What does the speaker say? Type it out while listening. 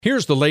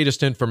Here's the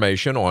latest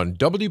information on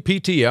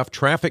WPTF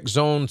Traffic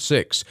Zone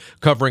 6,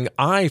 covering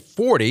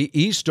I-40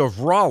 east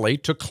of Raleigh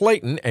to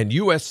Clayton and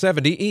US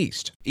 70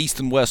 east. East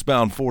and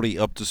westbound 40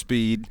 up to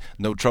speed.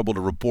 No trouble to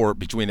report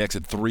between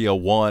exit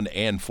 301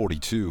 and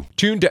 42.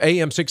 Tune to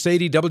AM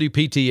 680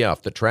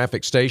 WPTF, the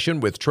traffic station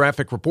with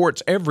traffic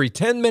reports every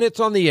 10 minutes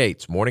on the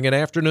 8s, morning and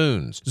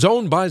afternoons.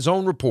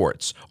 Zone-by-zone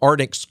reports are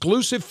an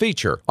exclusive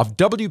feature of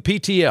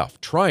WPTF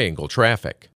Triangle Traffic.